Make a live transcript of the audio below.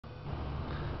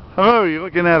Hello, you're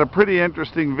looking at a pretty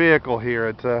interesting vehicle here.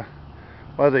 It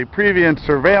was a previous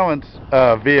surveillance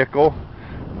vehicle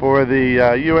for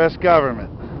the U.S. government.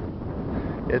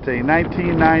 It's a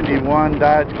 1991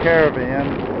 Dodge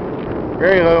Caravan,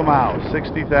 very low miles,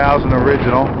 60,000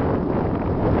 original.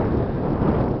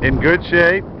 In good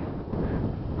shape,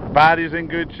 body's in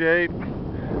good shape,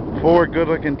 4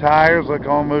 good-looking tires, look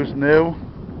almost new.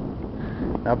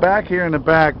 Now back here in the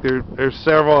back, there's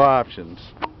several options.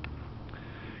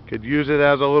 Could use it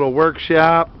as a little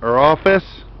workshop or office,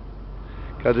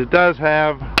 because it does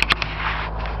have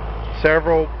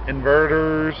several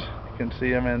inverters. You can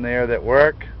see them in there that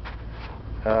work.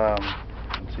 You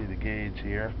can see the gauge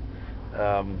here.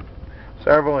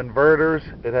 Several inverters.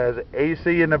 It has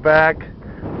AC in the back.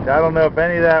 I don't know if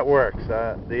any of that works.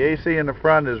 The AC in the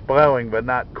front is blowing but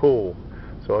not cool,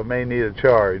 so it may need a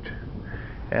charge.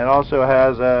 And it also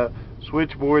has a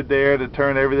switchboard there to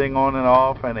turn everything on and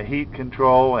off, and a heat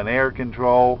control and air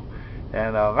control,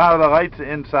 and a lot of the lights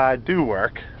inside do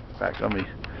work. In fact, let me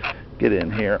get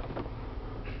in here.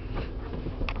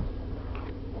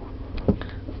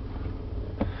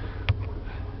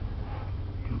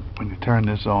 When you turn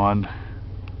this on,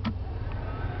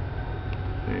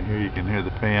 here you can hear the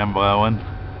fan blowing.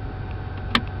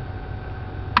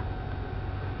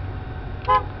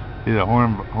 See the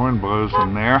horn blows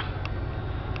from there.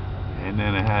 And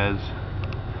then it has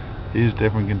these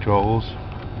different controls.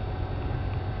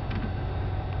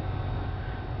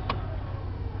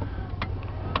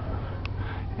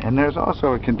 And there's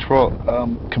also a control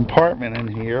compartment in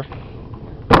here.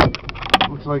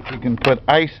 Looks like you can put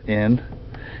ice in,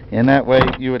 and that way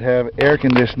you would have air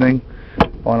conditioning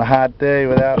on a hot day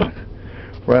without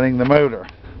running the motor.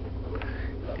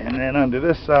 And then under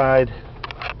this side,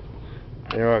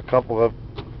 there are a couple of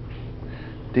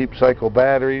deep cycle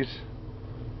batteries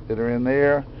that are in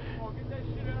there,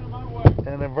 and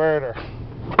an inverter.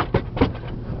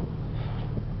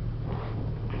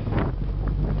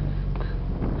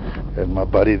 There's my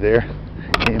buddy there,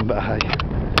 came by.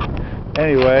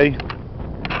 Anyway,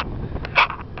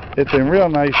 it's in real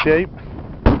nice shape.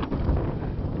 I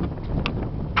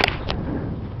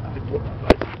put my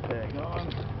light tag on.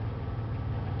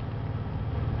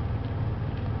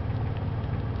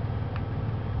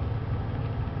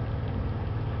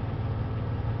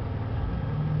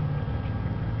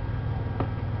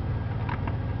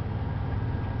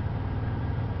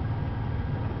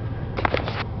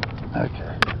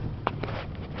 Okay.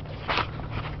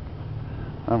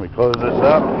 Let me close this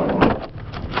up.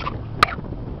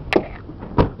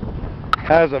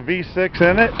 Has a V6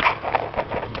 in it,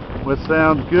 which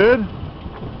sounds good.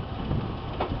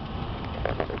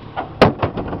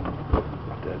 Put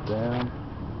that down.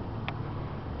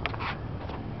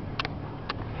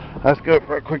 Let's go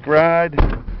for a quick ride.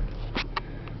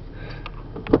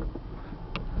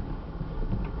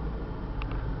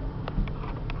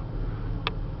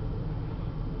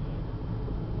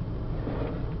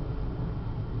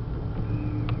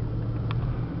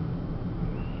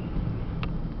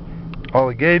 All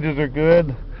the gauges are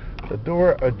good. The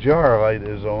door ajar light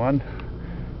is on,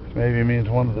 which maybe means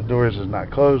one of the doors is not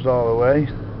closed all the way.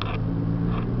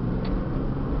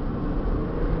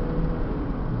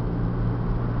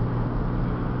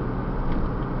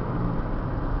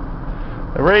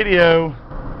 The radio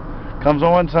comes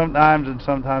on sometimes, and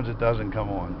sometimes it doesn't come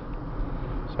on.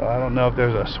 So I don't know if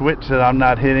there's a switch that I'm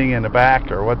not hitting in the back,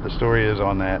 or what the story is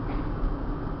on that.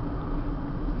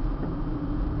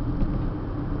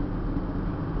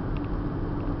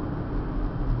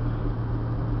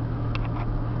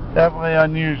 Definitely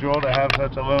unusual to have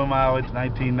such a low mileage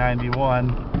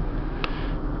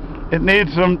 1991. It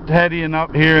needs some headying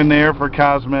up here and there for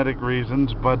cosmetic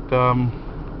reasons, but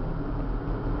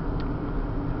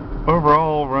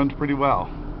overall runs pretty well.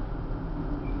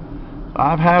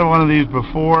 I've had one of these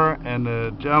before, and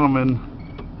the gentleman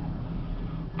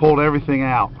pulled everything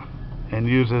out and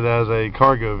used it as a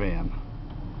cargo van.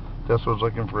 Just was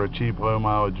looking for a cheap low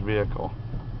mileage vehicle.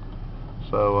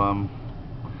 So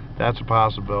that's a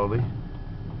possibility.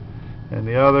 And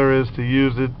the other is to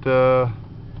use it,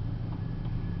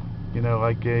 you know,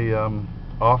 like a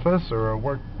office or a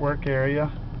work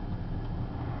area.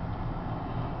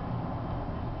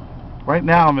 Right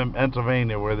now I'm in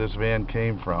Pennsylvania, where this van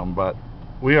came from, but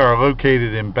we are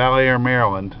located in Bel Air,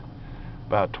 Maryland,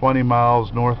 about 20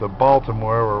 miles north of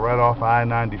Baltimore. We're right off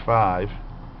I-95.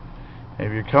 And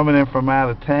if you're coming in from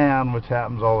out of town, which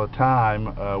happens all the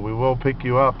time, we will pick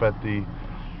you up at the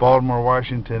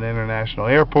Baltimore-Washington International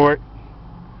Airport,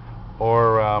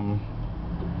 or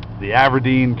the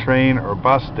Aberdeen train or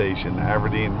bus station,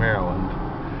 Aberdeen, Maryland.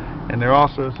 And there are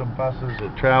also some buses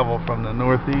that travel from the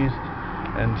northeast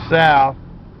and south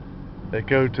that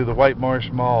go to the White Marsh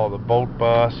Mall, the Bolt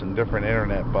bus and different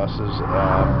internet buses,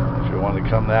 if you want to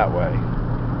come that way.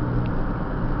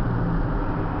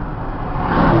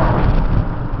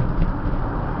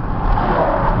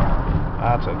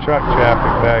 Lots of truck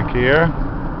traffic back here,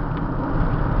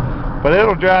 but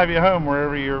it'll drive you home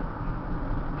wherever you're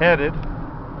headed.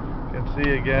 You can see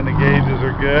again the gauges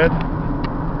are good,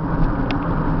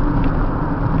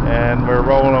 and we're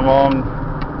rolling along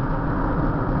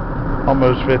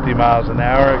almost 50 miles an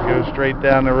hour. It goes straight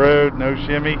down the road, no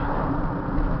shimmy,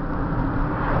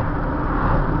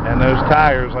 and those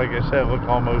tires, like I said, look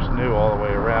almost new all the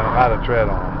way around. A lot of tread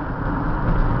on them.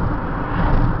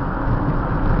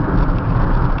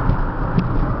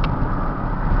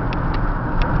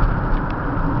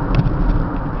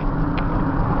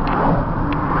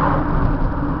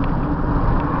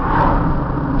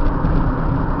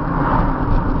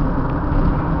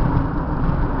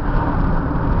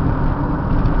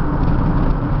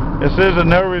 This is a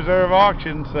no reserve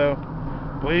auction, so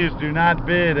please do not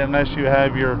bid unless you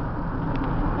have your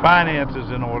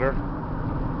finances in order.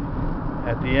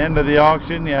 At the end of the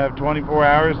auction, you have 24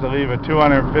 hours to leave a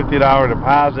 $250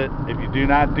 deposit. If you do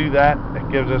not do that, it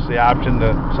gives us the option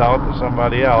to sell it to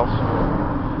somebody else.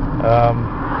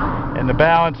 And the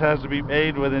balance has to be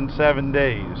paid within 7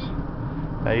 days.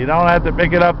 Now, you don't have to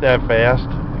pick it up that fast.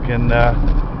 You can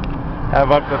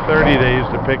have up to 30 days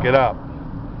to pick it up.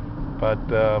 But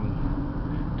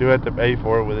do have to pay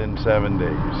for it within 7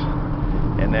 days.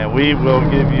 And then we will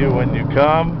give you, when you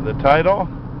come, the title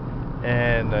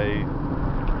and a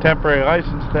temporary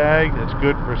license tag that's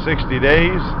good for 60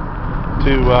 days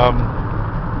to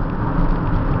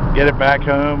get it back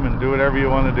home and do whatever you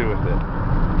want to do with it.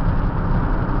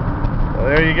 So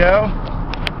there you go.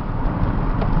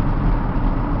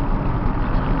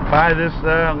 Buy this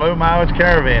low mileage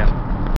Caravan.